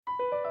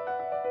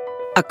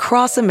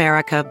Across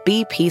America,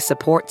 BP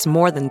supports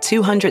more than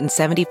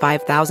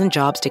 275,000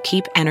 jobs to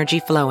keep energy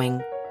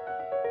flowing.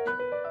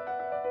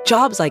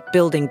 Jobs like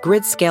building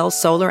grid-scale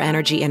solar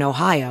energy in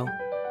Ohio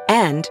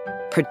and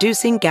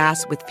producing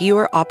gas with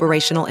fewer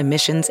operational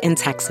emissions in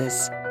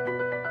Texas.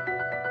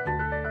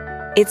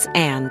 It's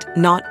and,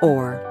 not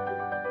or.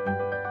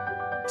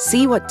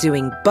 See what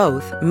doing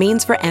both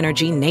means for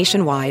energy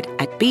nationwide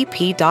at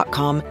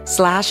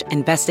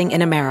bp.com/investing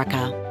in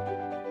America.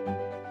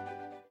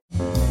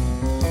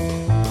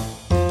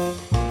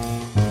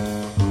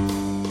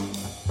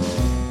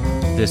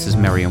 This is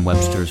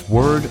Merriam-Webster's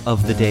Word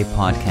of the Day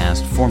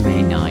podcast for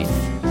May 9th.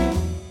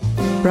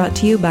 Brought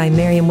to you by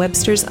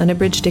Merriam-Webster's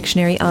Unabridged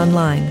Dictionary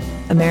Online,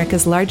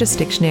 America's largest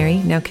dictionary,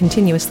 now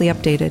continuously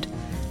updated.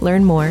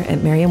 Learn more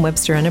at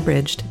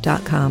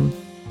merriam-websterunabridged.com.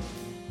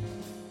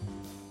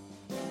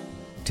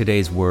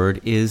 Today's word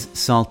is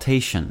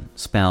saltation,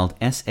 spelled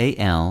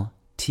S-A-L-T-A-T-I-O-N.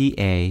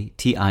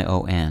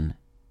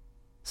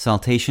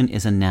 Saltation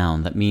is a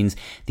noun that means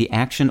the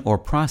action or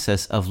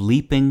process of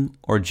leaping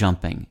or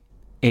jumping.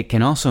 It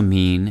can also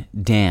mean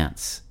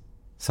dance.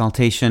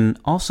 Saltation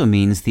also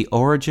means the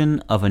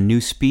origin of a new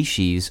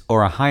species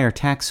or a higher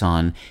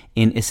taxon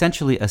in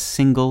essentially a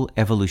single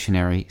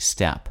evolutionary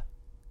step.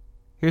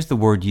 Here's the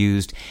word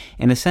used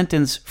in a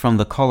sentence from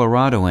the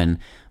Coloradoan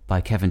by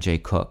Kevin J.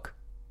 Cook.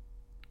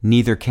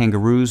 Neither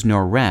kangaroos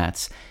nor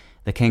rats,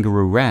 the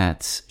kangaroo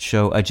rats,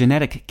 show a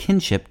genetic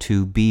kinship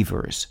to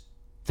beavers.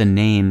 The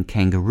name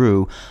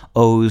kangaroo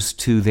owes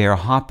to their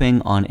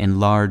hopping on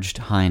enlarged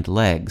hind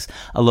legs,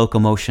 a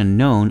locomotion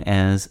known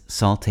as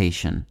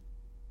saltation.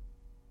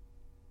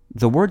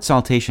 The word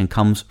saltation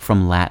comes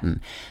from Latin,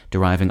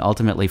 deriving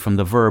ultimately from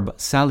the verb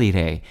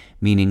salire,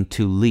 meaning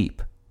to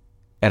leap.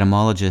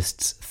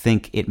 Etymologists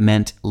think it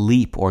meant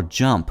leap or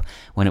jump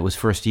when it was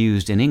first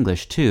used in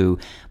English too,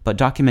 but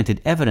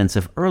documented evidence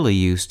of early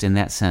use in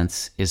that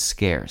sense is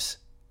scarce.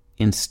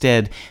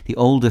 Instead, the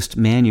oldest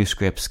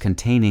manuscripts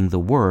containing the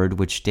word,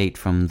 which date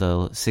from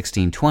the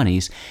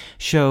 1620s,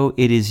 show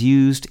it is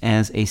used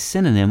as a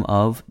synonym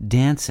of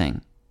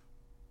dancing.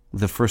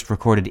 The first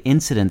recorded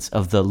incidence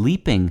of the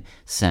leaping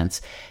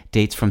sense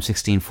dates from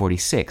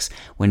 1646,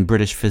 when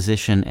British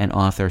physician and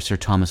author Sir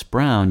Thomas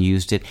Browne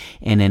used it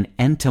in an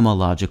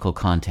entomological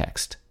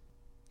context.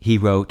 He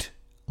wrote,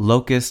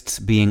 "Locusts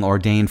being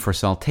ordained for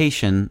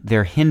saltation,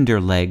 their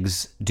hinder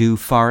legs do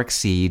far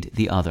exceed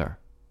the other."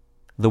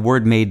 The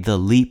word made the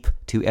leap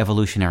to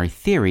evolutionary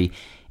theory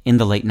in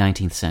the late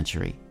 19th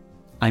century.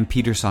 I'm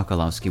Peter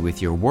Sokolowski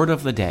with your Word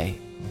of the Day.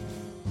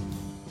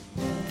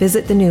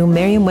 Visit the new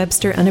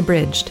Merriam-Webster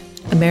Unabridged,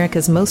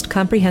 America's most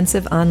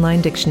comprehensive online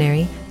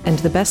dictionary and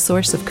the best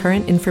source of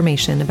current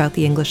information about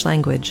the English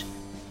language.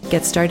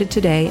 Get started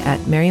today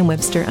at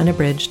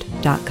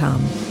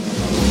merriam-websterunabridged.com.